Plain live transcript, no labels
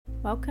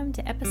Welcome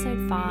to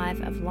episode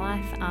 5 of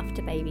Life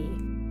After Baby.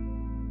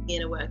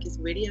 Inner work is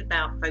really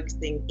about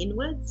focusing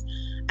inwards,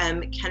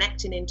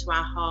 connecting into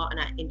our heart and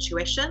our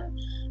intuition,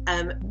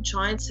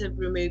 trying to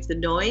remove the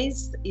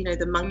noise,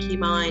 the monkey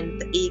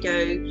mind, the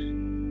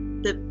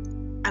ego,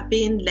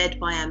 being led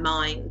by our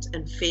mind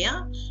and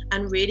fear,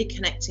 and really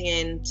connecting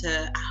into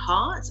our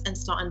heart and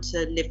starting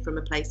to live from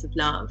a place of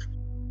love.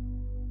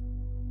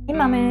 Hey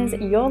mamas,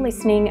 you're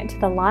listening to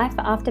the Life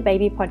After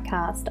Baby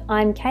podcast.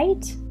 I'm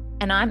Kate.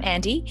 And I'm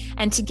Andy,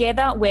 and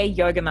together we're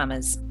Yoga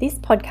Mamas. This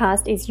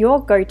podcast is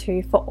your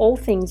go-to for all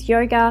things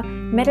yoga,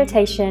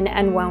 meditation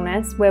and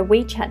wellness, where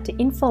we chat to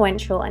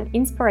influential and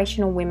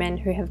inspirational women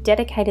who have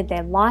dedicated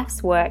their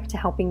life's work to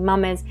helping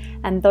mamas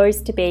and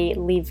those to be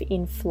live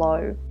in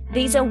flow.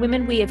 These are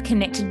women we have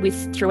connected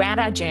with throughout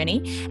our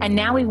journey, and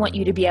now we want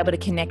you to be able to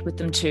connect with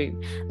them too,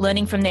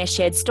 learning from their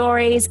shared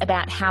stories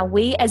about how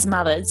we as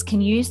mothers can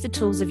use the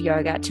tools of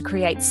yoga to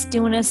create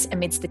stillness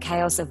amidst the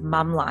chaos of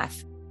mum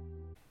life.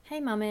 Hey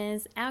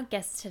mamas, our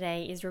guest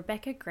today is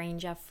Rebecca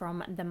Granger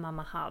from the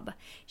Mama Hub.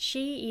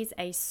 She is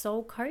a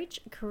soul coach,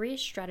 career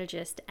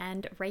strategist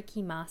and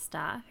Reiki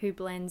master who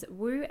blends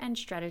woo and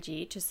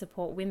strategy to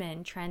support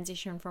women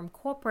transition from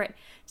corporate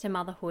to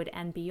motherhood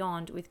and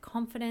beyond with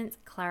confidence,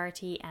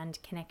 clarity and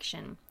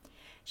connection.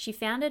 She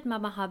founded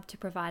Mama Hub to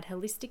provide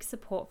holistic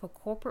support for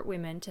corporate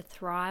women to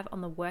thrive on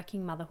the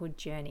working motherhood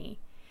journey.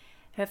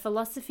 Her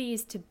philosophy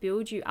is to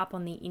build you up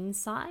on the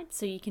inside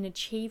so you can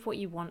achieve what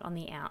you want on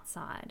the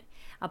outside.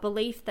 A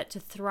belief that to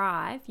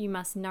thrive, you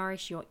must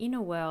nourish your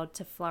inner world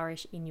to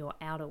flourish in your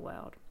outer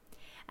world.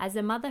 As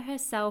a mother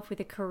herself with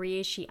a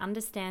career, she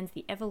understands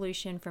the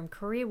evolution from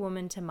career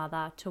woman to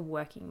mother to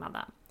working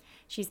mother.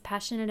 She's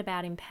passionate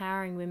about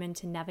empowering women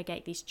to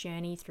navigate this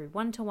journey through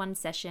one-to-one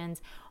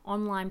sessions,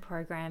 online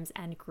programs,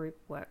 and group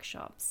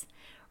workshops.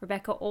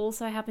 Rebecca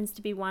also happens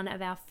to be one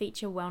of our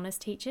feature wellness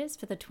teachers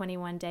for the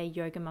 21-day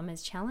Yoga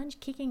Mamas Challenge,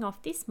 kicking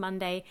off this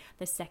Monday,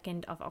 the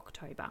 2nd of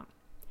October.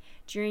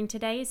 During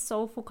today's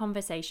soulful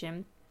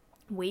conversation,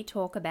 we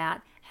talk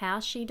about how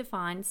she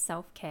defines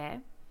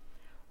self-care,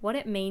 what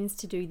it means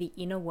to do the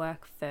inner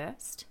work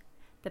first,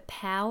 the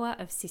power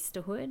of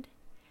sisterhood,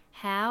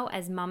 how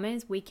as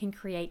mamas we can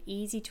create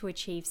easy to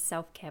achieve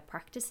self-care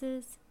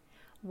practices,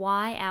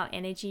 why our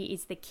energy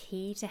is the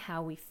key to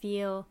how we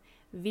feel,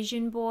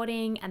 vision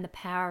boarding and the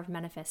power of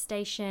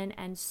manifestation,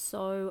 and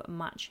so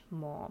much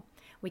more.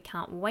 We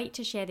can't wait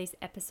to share this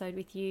episode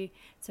with you.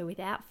 So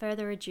without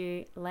further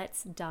ado,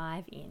 let's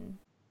dive in.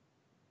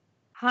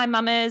 Hi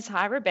mamas,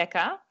 hi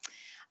Rebecca.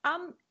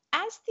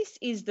 As this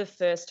is the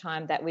first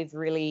time that we've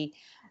really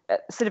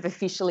sort of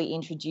officially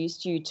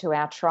introduced you to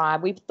our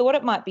tribe, we thought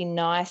it might be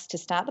nice to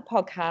start the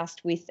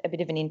podcast with a bit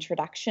of an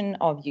introduction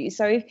of you.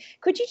 So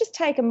could you just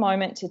take a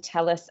moment to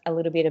tell us a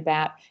little bit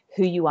about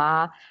who you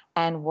are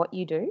and what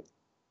you do?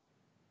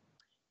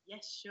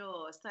 Yes,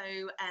 sure. So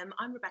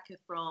I'm Rebecca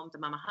from the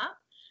Mama Hub.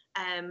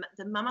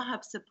 The Mama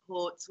Hub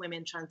supports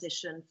women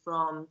transition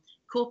from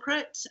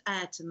corporate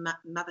to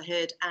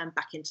motherhood and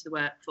back into the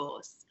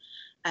workforce.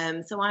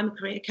 So I'm a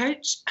career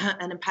coach,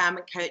 an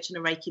empowerment coach and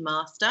a Reiki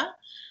master.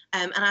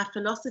 And our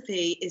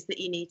philosophy is that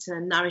you need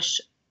to nourish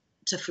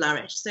to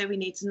flourish. So we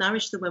need to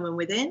nourish the woman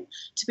within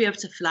to be able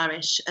to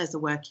flourish as a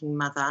working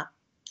mother.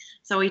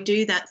 So we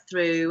do that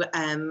through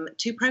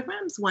 2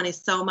 programs. One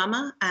is Soul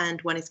Mama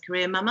and one is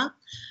Career Mama.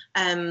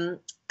 And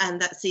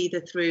that's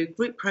either through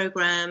group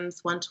programs,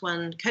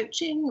 one-to-one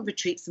coaching,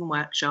 retreats and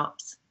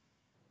workshops.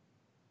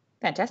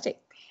 Fantastic.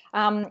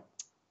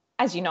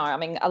 As you know, I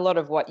mean, a lot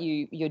of what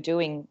you're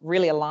doing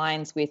really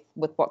aligns with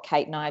what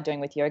Kate and I are doing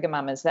with Yoga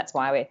Mamas. That's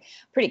why we're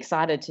pretty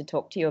excited to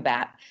talk to you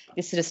about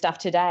this sort of stuff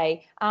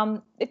today.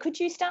 Could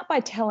you start by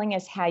telling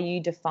us how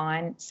you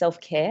define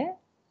self-care?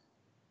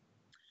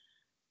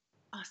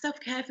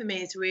 Self-care for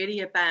me is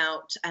really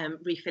about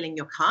refilling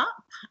your cup.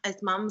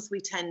 As mums,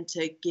 we tend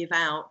to give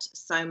out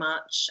so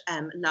much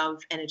love,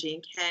 energy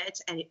and care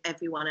to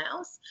everyone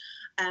else.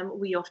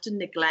 We often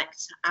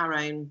neglect our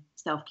own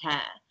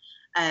self-care.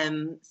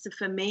 So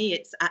for me,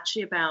 it's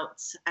actually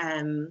about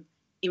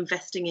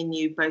investing in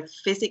you both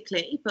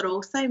physically, but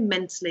also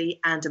mentally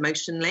and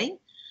emotionally,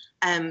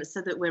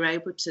 so that we're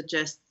able to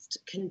just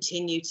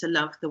continue to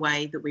love the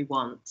way that we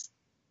want.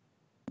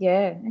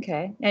 Yeah,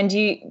 okay. And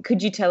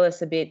could you tell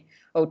us a bit,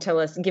 or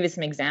give us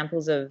some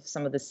examples of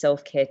some of the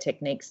self-care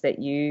techniques that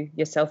you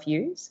yourself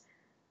use?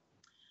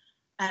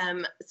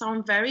 So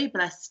I'm very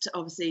blessed,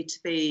 obviously, to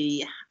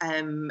be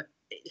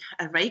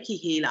a Reiki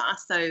healer.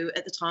 So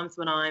at the times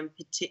when I'm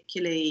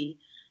particularly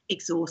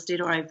exhausted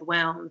or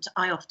overwhelmed,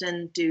 I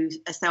often do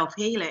a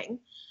self-healing.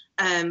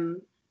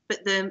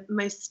 But the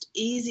most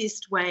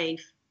easiest way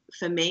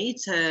for me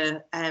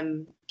to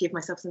give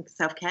myself some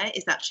self-care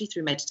is actually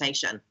through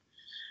meditation.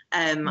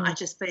 I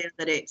just feel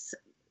that it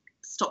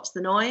stops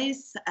the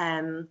noise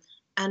and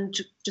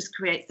just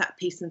creates that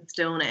peace and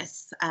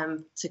stillness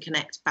to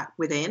connect back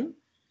within.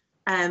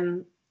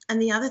 And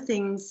the other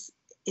things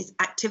is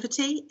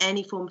activity,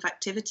 any form of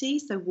activity.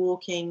 So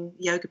walking,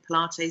 yoga,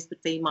 Pilates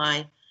would be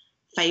my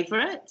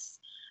favourites.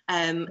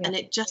 And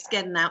it just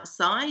getting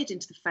outside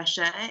into the fresh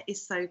air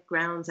is so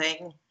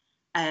grounding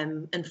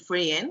and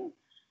freeing.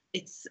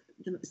 It's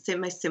the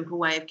most simple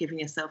way of giving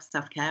yourself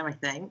self-care, I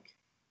think.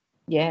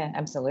 Yeah,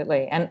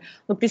 absolutely. And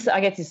look,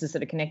 I guess this is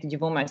sort of connected.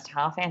 You've almost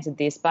half answered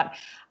this, but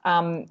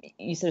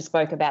you sort of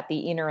spoke about the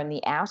inner and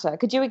the outer.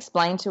 Could you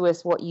explain to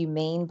us what you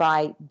mean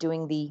by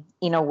doing the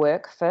inner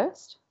work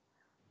first?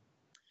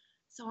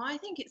 So I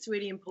think it's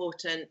really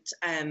important.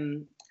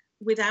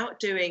 Without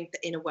doing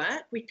the inner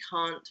work, we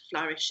can't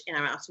flourish in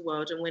our outer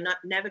world, and we're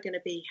never going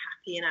to be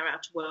happy in our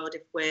outer world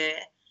if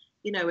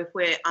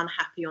we're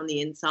unhappy on the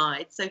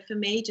inside. So for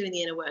me, doing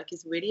the inner work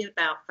is really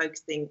about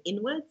focusing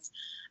inwards,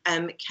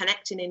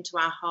 connecting into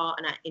our heart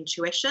and our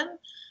intuition,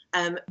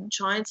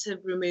 trying to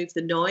remove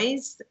the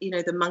noise,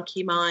 the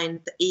monkey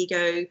mind, the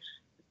ego,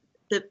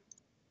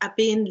 are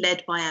being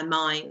led by our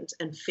mind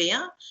and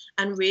fear,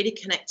 and really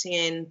connecting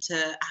into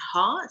our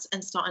heart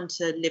and starting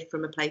to live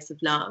from a place of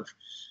love.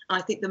 And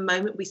I think the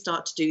moment we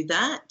start to do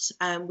that,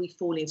 we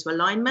fall into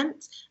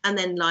alignment, and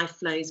then life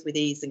flows with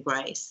ease and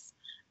grace,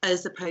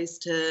 as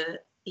opposed to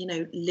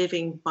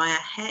living by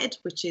our head,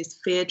 which is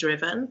fear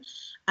driven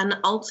and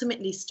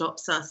ultimately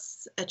stops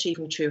us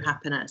achieving true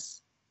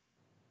happiness.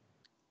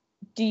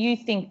 Do you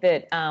think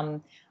that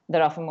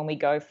that often when we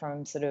go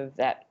from sort of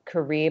that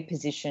career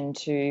position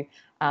to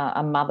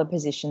a mother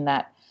position,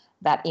 that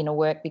inner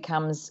work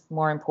becomes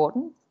more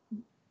important,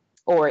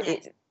 or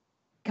it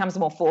comes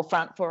more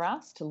forefront for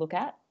us to look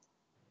at?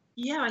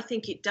 Yeah, I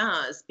think it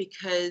does,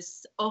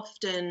 because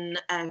often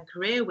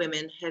career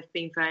women have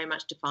been very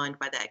much defined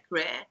by their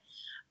career.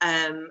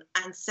 And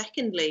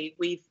secondly,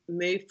 we've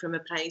moved from a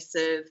place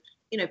of,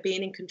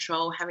 being in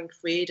control, having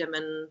freedom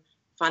and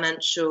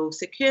financial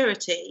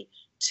security,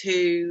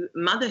 to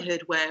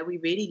motherhood, where we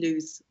really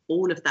lose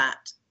all of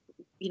that,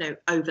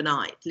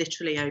 overnight,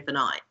 literally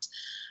overnight.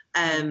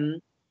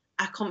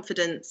 Our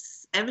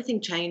confidence, everything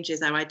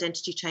changes, our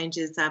identity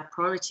changes, our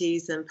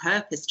priorities and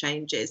purpose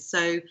changes.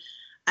 So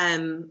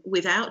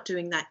without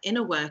doing that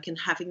inner work and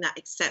having that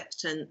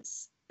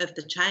acceptance of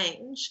the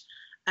change,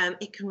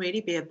 it can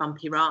really be a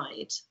bumpy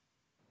ride.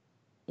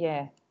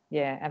 Yeah,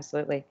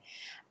 absolutely.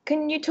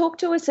 Can you talk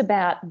to us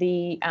about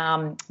the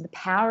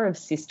power of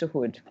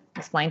sisterhood?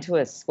 Explain to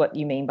us what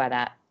you mean by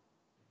that.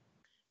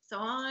 So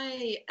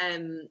I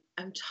am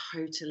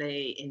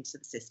totally into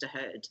the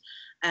sisterhood.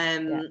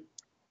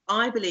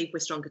 I believe we're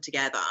stronger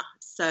together.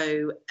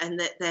 So, and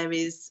that there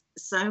is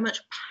so much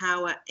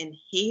power in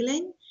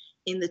healing,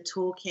 in the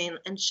talking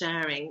and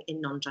sharing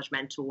in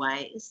non-judgmental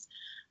ways.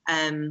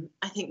 I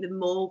think the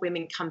more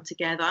women come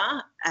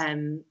together,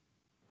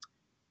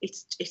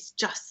 it's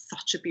just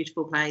such a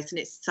beautiful place, and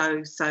it's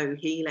so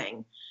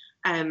healing.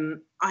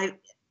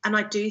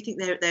 I do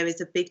think there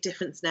is a big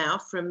difference now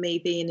from me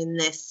being in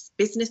this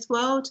business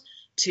world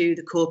to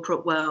the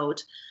corporate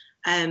world.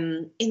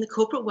 In the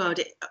corporate world,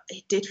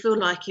 it did feel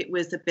like it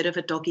was a bit of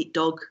a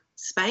dog-eat-dog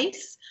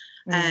space,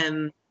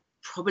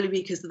 probably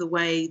because of the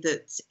way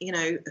that,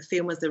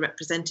 females are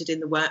represented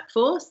in the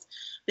workforce.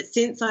 But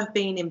since I've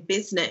been in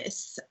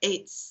business,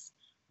 it's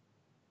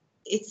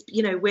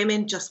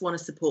women just want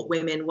to support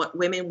women. What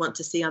women want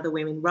to see other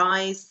women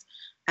rise.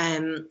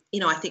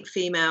 I think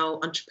female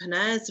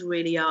entrepreneurs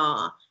really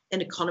are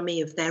an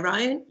economy of their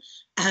own.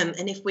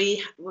 And if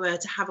we were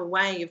to have a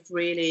way of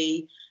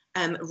really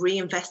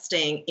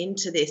reinvesting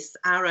into this,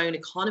 our own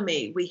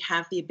economy, we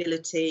have the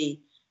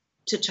ability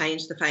to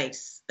change the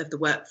face of the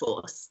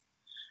workforce.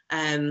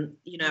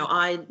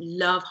 I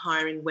love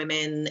hiring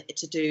women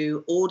to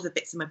do all the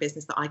bits of my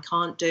business that I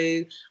can't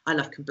do. I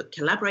love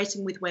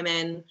collaborating with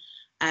women.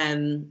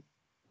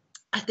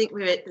 I think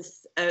we're at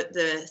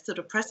the sort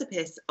of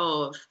precipice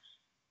of,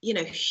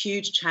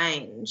 huge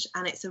change,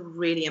 and it's a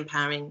really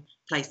empowering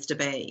place to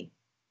be.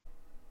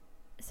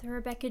 So,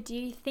 Rebecca, do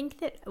you think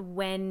that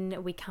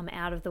when we come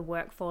out of the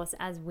workforce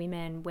as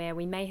women, where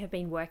we may have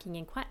been working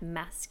in quite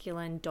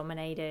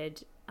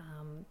masculine-dominated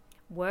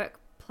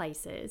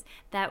workplaces,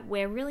 that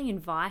we're really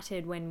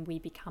invited when we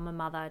become a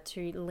mother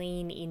to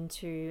lean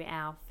into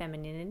our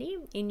femininity?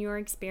 In your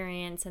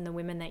experience and the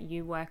women that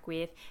you work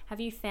with, have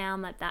you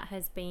found that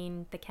has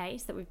been the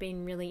case, that we've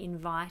been really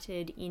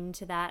invited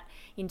into that,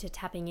 into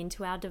tapping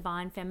into our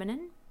divine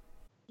feminine?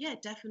 Yeah,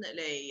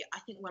 definitely. I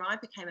think when I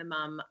became a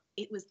mum,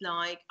 it was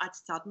like I'd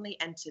suddenly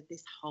entered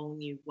this whole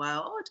new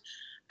world,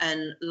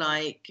 and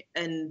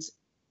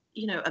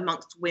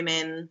amongst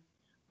women,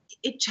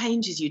 it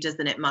changes you,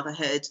 doesn't it,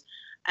 motherhood?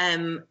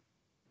 And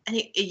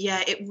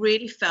it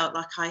really felt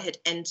like I had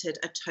entered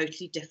a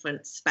totally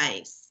different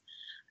space.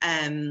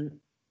 We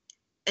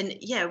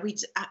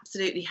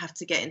absolutely have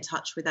to get in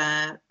touch with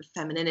our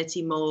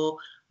femininity more.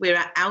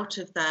 We're out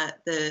of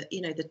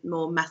the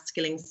more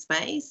masculine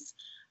space,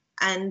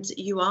 and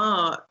you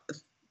are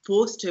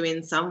forced to,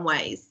 in some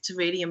ways, to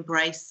really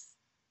embrace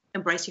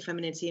your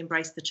femininity,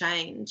 embrace the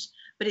change.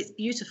 But it's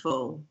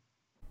beautiful.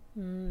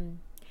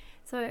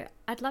 So So,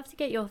 I'd love to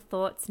get your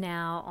thoughts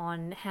now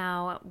on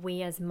how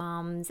we as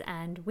mums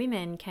and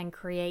women can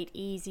create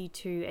easy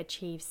to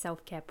achieve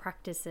self care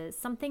practices,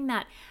 something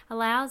that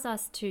allows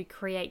us to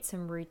create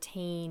some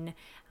routine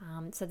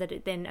so that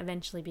it then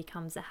eventually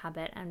becomes a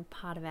habit and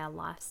part of our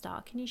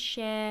lifestyle. Can you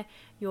share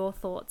your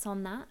thoughts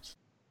on that?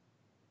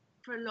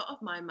 For a lot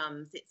of my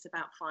mums, it's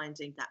about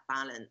finding that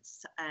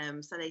balance.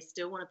 So they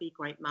still want to be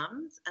great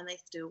mums, and they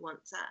still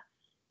want to,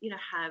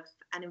 have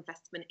an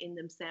investment in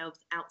themselves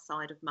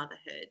outside of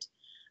motherhood.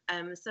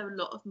 So a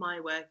lot of my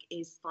work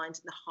is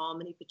finding the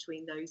harmony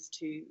between those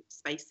two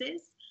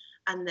spaces,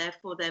 and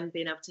therefore then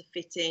being able to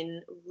fit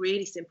in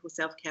really simple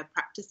self-care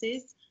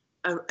practices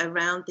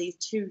around these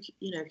two,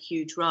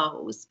 huge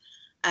roles.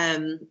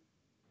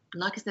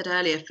 Like I said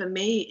earlier, for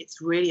me,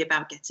 it's really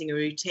about getting a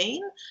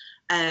routine.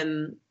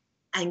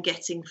 And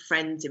getting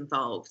friends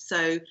involved.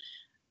 So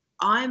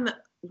I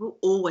will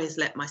always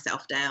let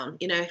myself down.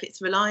 If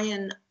it's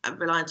reliant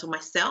on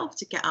myself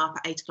to get up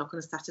at 8 o'clock on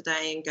a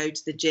Saturday and go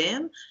to the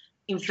gym,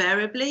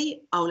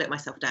 invariably I'll let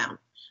myself down.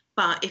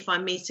 But if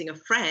I'm meeting a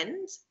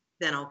friend,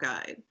 then I'll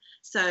go.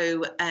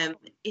 So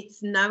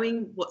it's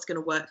knowing what's going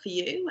to work for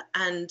you,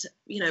 and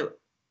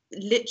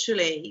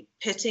literally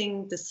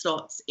putting the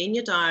slots in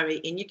your diary,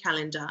 in your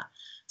calendar,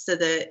 so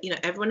that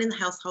everyone in the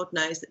household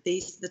knows that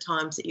these are the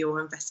times that you're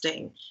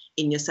investing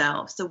in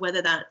yourself. So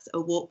whether that's a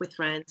walk with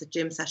friends, a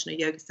gym session, a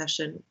yoga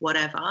session,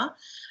 whatever,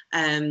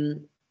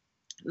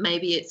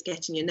 maybe it's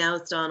getting your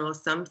nails done or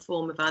some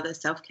form of other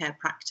self-care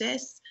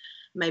practice.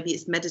 Maybe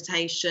it's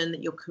meditation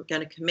that you're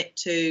going to commit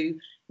to,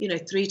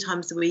 3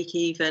 times a week,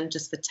 even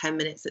just for 10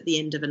 minutes at the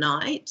end of a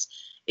night.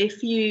 I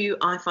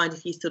find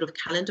if you sort of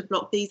calendar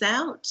block these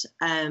out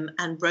and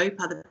rope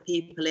other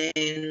people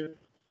in,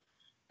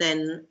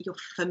 then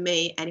for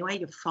me anyway,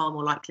 I'm far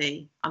more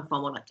likely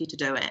to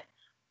do it.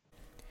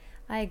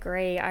 I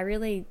agree. I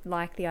really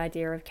like the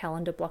idea of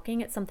calendar blocking.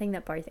 It's something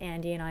that both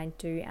Andy and I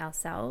do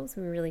ourselves.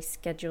 We really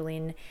schedule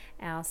in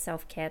our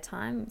self-care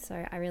time.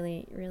 So I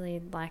really,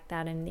 really like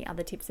that. And the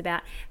other tips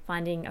about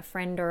finding a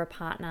friend or a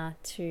partner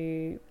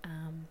to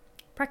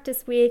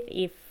practice with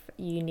if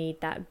you need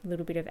that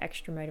little bit of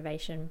extra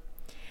motivation.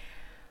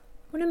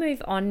 I want to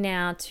move on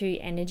now to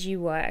energy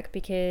work,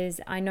 because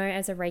I know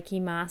as a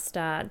Reiki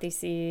master,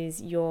 this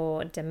is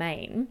your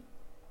domain.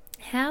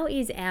 How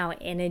is our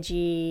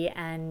energy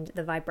and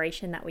the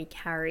vibration that we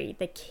carry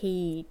the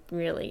key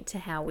really to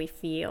how we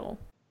feel?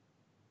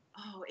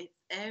 Oh, it's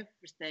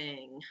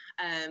everything.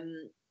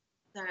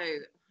 So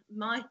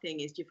my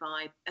thing is your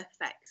vibe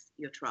affects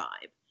your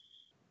tribe.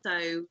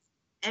 So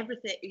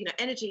everything,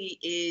 energy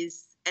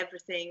is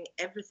everything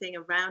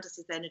around us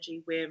is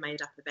energy. We're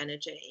made up of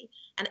energy,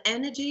 and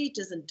energy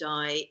doesn't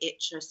die, it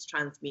just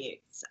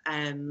transmutes.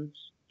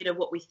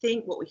 What we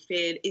think, what we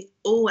feel is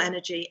all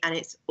energy, and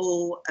it's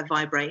all a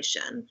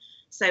vibration.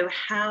 So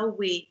how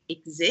we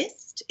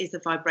exist is a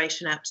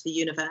vibration out to the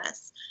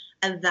universe,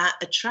 and that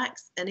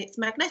attracts, and it's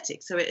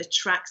magnetic, so it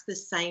attracts the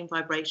same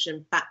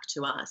vibration back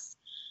to us.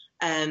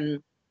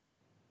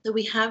 So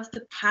we have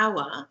the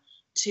power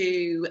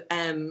to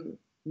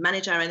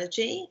manage our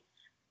energy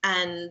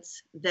and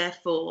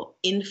therefore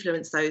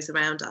influence those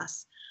around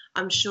us.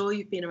 I'm sure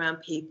you've been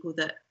around people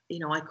that,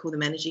 I call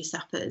them energy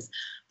sappers,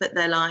 but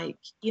they're like,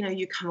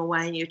 you come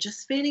away and you're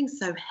just feeling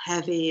so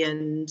heavy,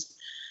 and,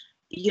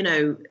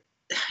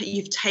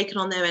 you've taken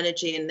on their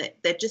energy, and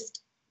they're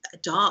just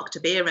dark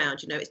to be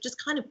around. It's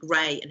just kind of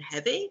grey and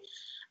heavy.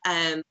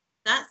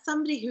 That's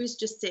somebody who's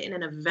just sitting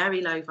in a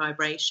very low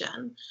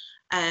vibration.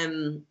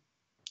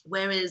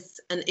 Whereas,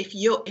 and if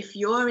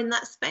you're in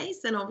that space,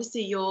 then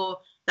obviously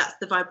that's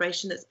the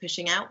vibration that's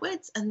pushing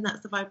outwards, and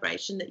that's the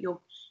vibration that you're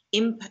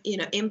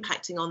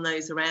impacting on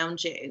those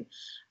around you,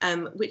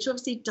 which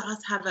obviously does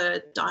have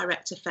a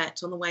direct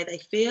effect on the way they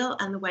feel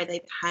and the way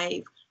they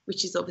behave,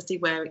 which is obviously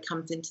where it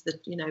comes into the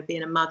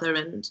being a mother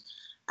and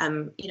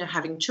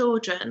having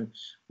children.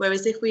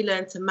 Whereas if we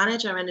learn to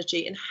manage our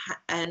energy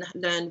and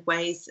learn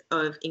ways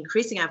of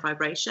increasing our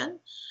vibration,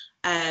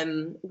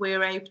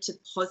 we're able to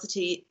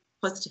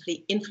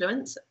positively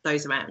influence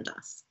those around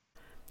us.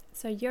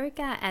 So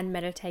yoga and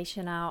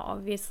meditation are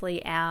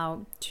obviously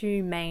our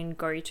two main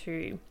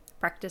go-to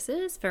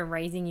practices for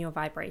raising your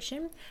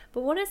vibration,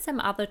 but what are some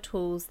other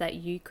tools that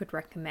you could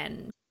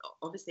recommend?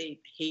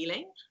 Obviously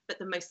healing, but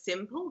the most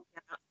simple,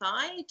 get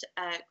outside,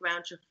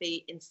 ground your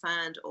feet in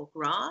sand or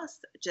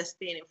grass, just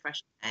being in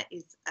fresh air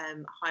is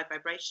high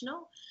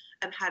vibrational.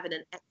 Having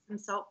an Epsom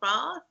salt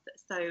bath,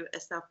 so a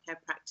self-care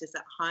practice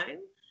at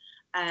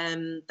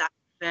home, that's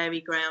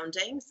very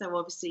grounding. So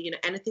obviously,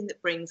 anything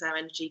that brings our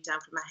energy down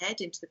from our head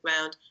into the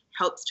ground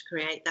helps to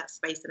create that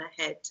space in our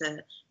head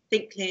to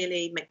think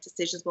clearly, make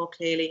decisions more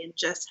clearly, and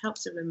just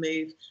helps to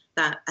remove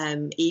that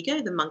ego,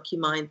 the monkey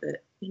mind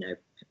that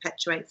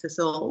perpetuates us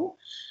all,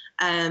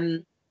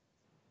 the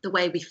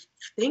way we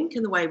think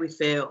and the way we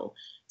feel.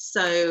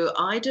 So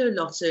I do a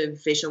lot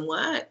of vision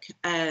work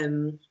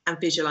and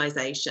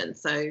visualization.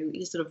 So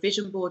you sort of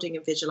vision boarding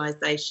and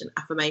visualization,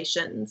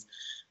 affirmations.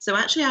 So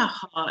actually our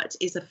heart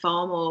is has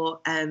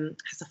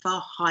a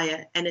far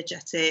higher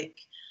energetic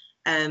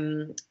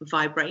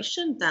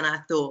vibration than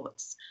our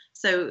thoughts.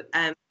 So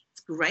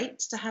it's great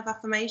to have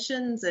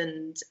affirmations,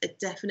 and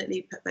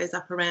definitely put those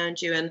up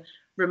around you and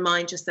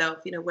remind yourself,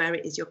 where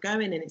it is you're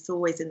going. And it's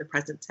always in the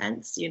present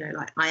tense,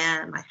 like I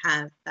am, I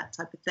have, that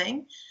type of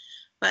thing.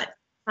 But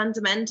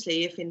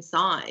fundamentally, if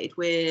inside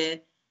we're,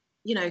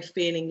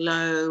 feeling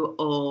low,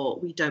 or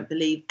we don't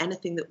believe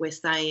anything that we're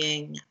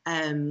saying,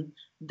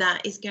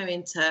 that is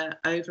going to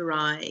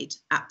override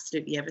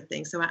absolutely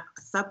everything. So our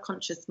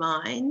subconscious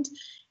mind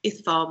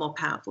is far more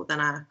powerful than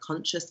our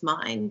conscious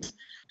mind.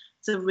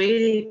 So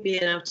really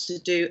being able to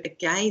do,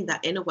 again,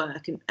 that inner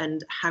work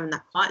and having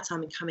that quiet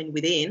time and coming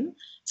within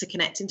to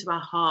connect into our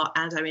heart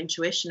and our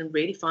intuition and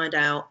really find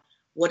out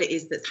what it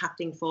is that's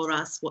happening for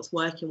us, what's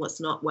working,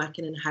 what's not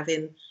working, and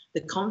having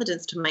the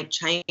confidence to make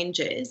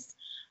changes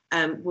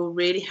will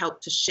really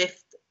help to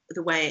shift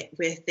the way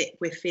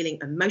we're feeling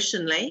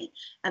emotionally.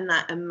 And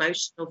that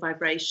emotional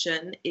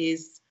vibration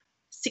is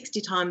 60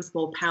 times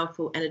more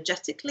powerful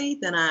energetically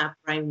than our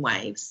brain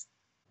waves.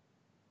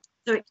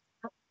 So it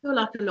can feel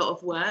like a lot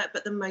of work,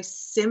 but the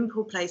most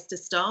simple place to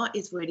start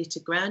is really to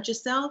ground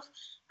yourself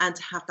and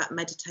to have that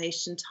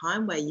meditation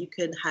time where you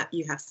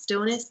have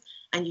stillness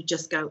and you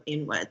just go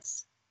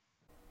inwards.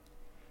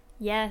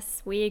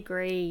 Yes, we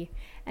agree.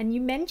 And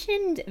you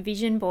mentioned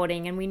vision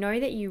boarding, and we know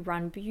that you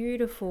run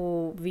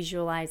beautiful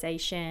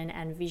visualization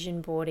and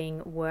vision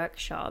boarding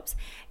workshops.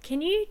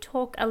 Can you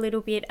talk a little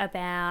bit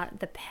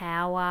about the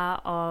power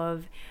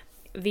of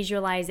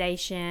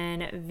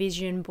visualization,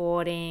 vision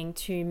boarding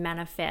to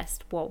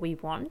manifest what we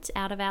want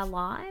out of our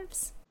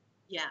lives?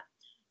 Yeah.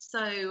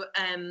 So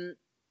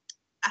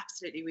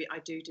absolutely, I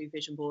do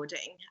vision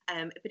boarding,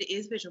 but it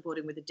is vision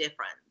boarding with a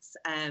difference.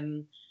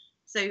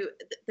 So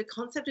the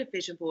concept of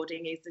vision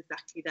boarding is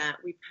exactly that.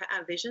 We put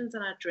our visions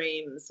and our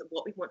dreams,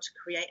 what we want to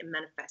create and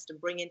manifest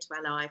and bring into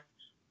our life,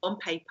 on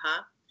paper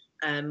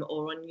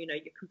or on, your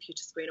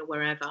computer screen or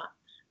wherever.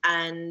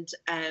 And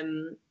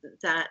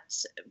that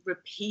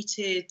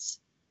repeated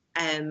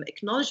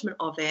acknowledgement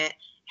of it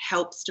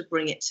helps to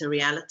bring it to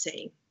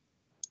reality.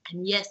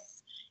 And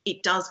yes,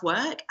 it does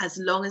work as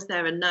long as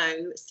there are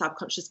no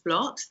subconscious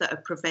blocks that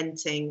are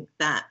preventing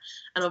that.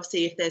 And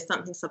obviously, if there's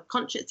something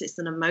subconscious, it's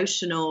an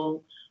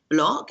emotional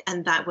block,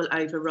 and that will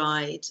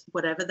override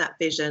whatever that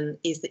vision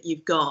is that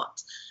you've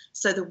got.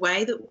 So the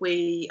way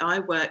that I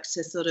work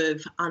to sort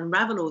of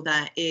unravel all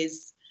that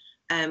is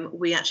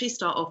we actually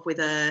start off with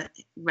a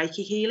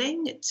Reiki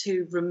healing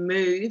to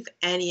remove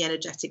any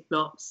energetic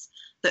blocks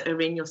that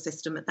are in your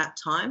system at that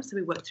time. So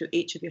we work through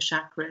each of your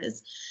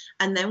chakras,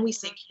 and then we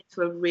sink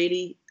into a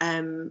really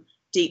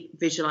deep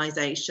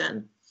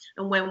visualization.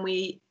 And when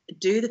we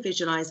do the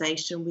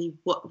visualization,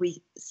 what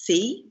we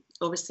see,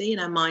 obviously, in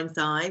our mind's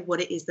eye,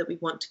 what it is that we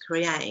want to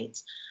create.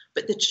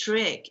 But the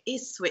trick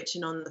is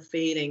switching on the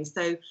feeling.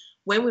 So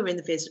when we're in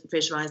the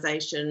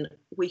visualization,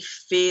 we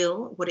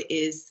feel what it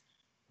is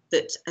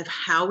of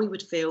how we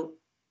would feel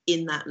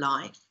in that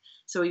life.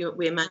 So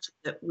we imagine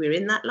that we're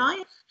in that life.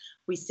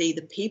 We see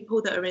the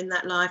people that are in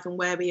that life and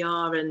where we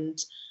are, and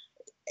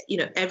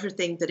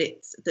everything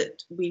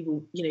that we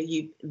will,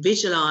 you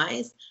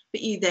visualize,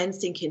 but you then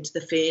sink into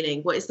the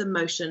feeling. What is the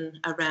emotion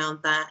around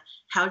that?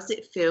 How does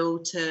it feel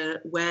to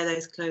wear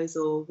those clothes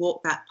or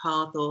walk that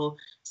path or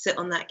sit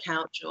on that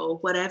couch or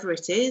whatever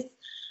it is?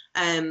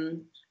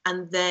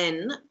 And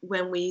then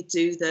when we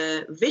do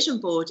the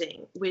vision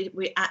boarding,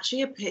 we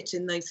actually are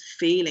putting those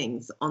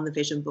feelings on the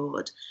vision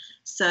board.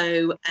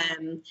 So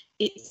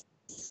it's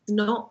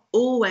not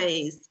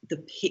always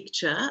the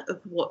picture of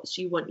what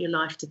you want your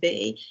life to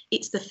be.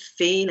 It's the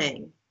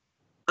feeling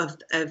of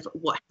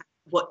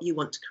what you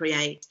want to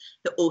create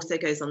that also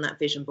goes on that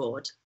vision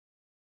board.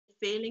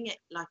 Feeling it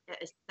like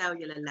at a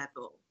cellular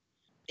level.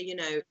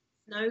 It's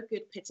no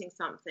good putting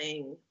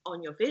something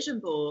on your vision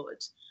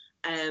board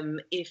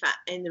if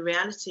in the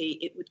reality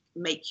it would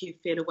make you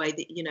feel a way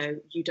that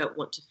you don't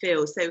want to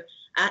feel. So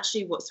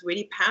actually what's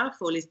really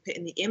powerful is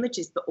putting the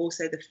images but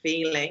also the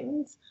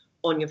feelings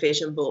on your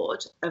vision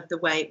board of the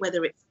way,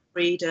 whether it's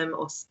freedom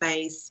or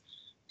space,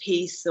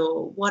 peace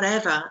or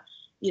whatever,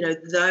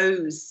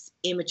 those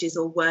images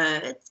or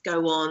words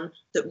go on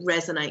that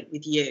resonate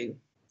with you.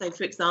 So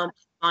for example,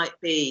 it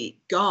might be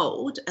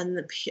gold, and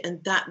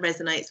that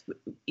resonates,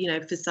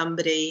 for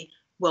somebody,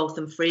 wealth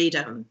and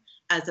freedom,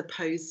 as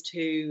opposed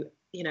to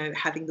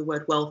having the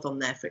word wealth on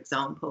there, for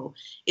example.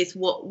 It's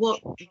what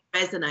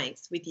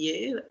resonates with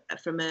you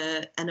from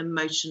at an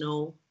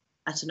emotional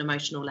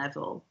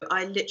level.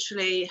 I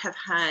literally have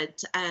had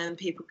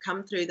people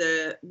come through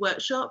the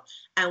workshop,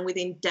 and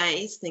within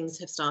days things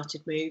have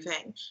started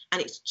moving,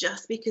 and it's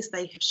just because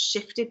they have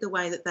shifted the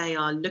way that they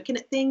are looking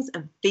at things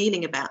and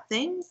feeling about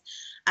things,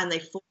 and they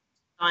fall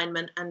in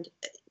alignment, and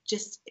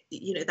just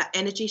that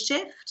energy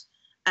shift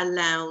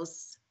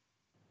allows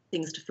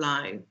things to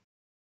flow.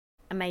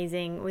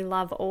 Amazing. We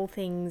love all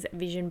things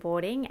vision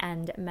boarding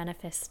and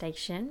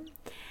manifestation.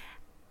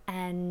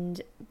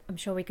 And I'm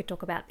sure we could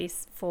talk about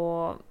this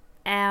for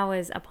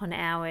hours upon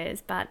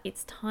hours, but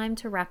it's time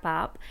to wrap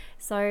up.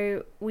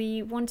 So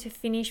we want to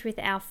finish with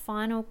our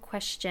final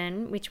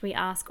question, which we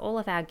ask all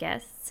of our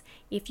guests.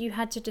 If you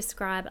had to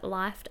describe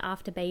life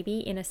after baby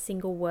in a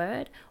single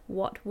word,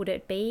 what would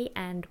it be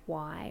and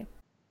why?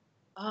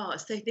 Oh,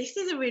 so this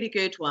is a really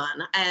good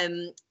one.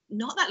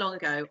 Not that long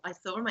ago, I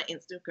saw on my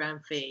Instagram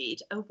feed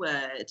a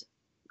word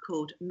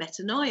called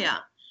metanoia,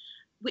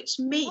 which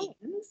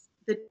means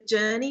the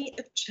journey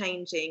of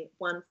changing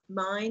one's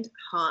mind,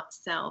 heart,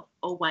 self,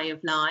 or way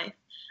of life.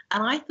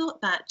 And I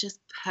thought that just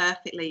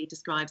perfectly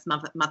describes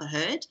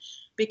motherhood,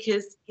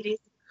 because it is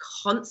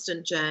a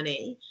constant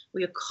journey.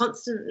 We are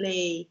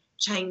constantly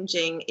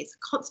changing. It's a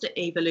constant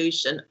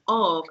evolution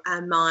of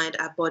our mind,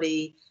 our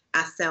body,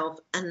 ourself,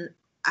 and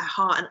our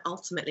heart, and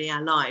ultimately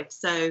our life.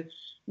 So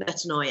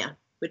metanoia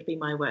would be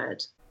my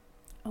word.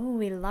 Oh,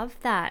 we love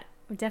that.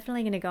 We're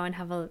definitely going to go and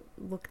have a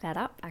look that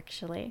up,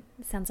 actually.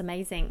 It sounds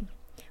amazing.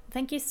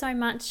 Thank you so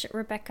much,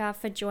 Rebecca,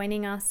 for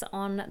joining us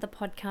on the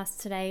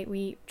podcast today.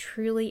 We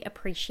truly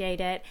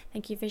appreciate it.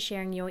 Thank you for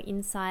sharing your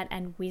insight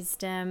and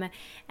wisdom.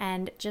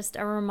 And just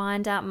a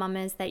reminder,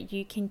 mamas, that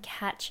you can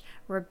catch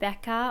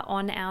Rebecca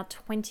on our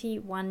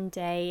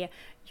 21-day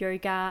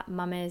Yoga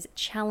Mamas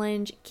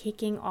Challenge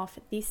kicking off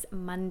this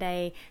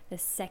Monday, the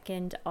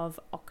 2nd of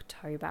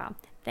October.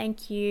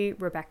 Thank you,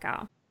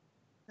 Rebecca.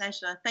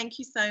 Pleasure. Thank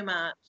you so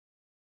much.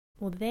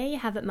 Well, there you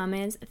have it,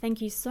 mamas.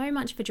 Thank you so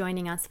much for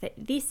joining us for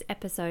this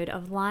episode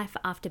of Life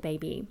After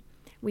Baby.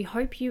 We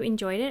hope you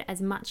enjoyed it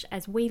as much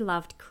as we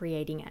loved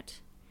creating it.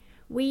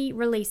 We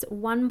release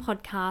one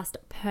podcast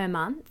per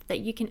month that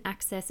you can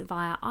access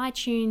via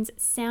iTunes,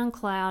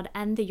 SoundCloud,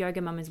 and the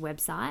Yoga Mamas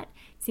website.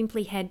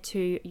 Simply head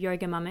to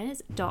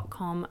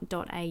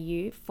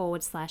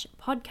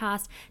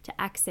yogamamas.com.au/podcast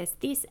to access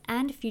this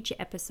and future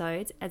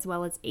episodes, as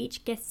well as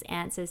each guest's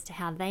answers to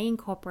how they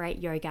incorporate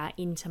yoga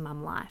into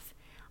mum life.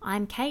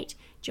 I'm Kate,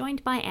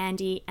 joined by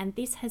Andy, and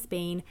this has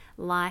been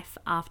Life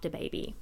After Baby.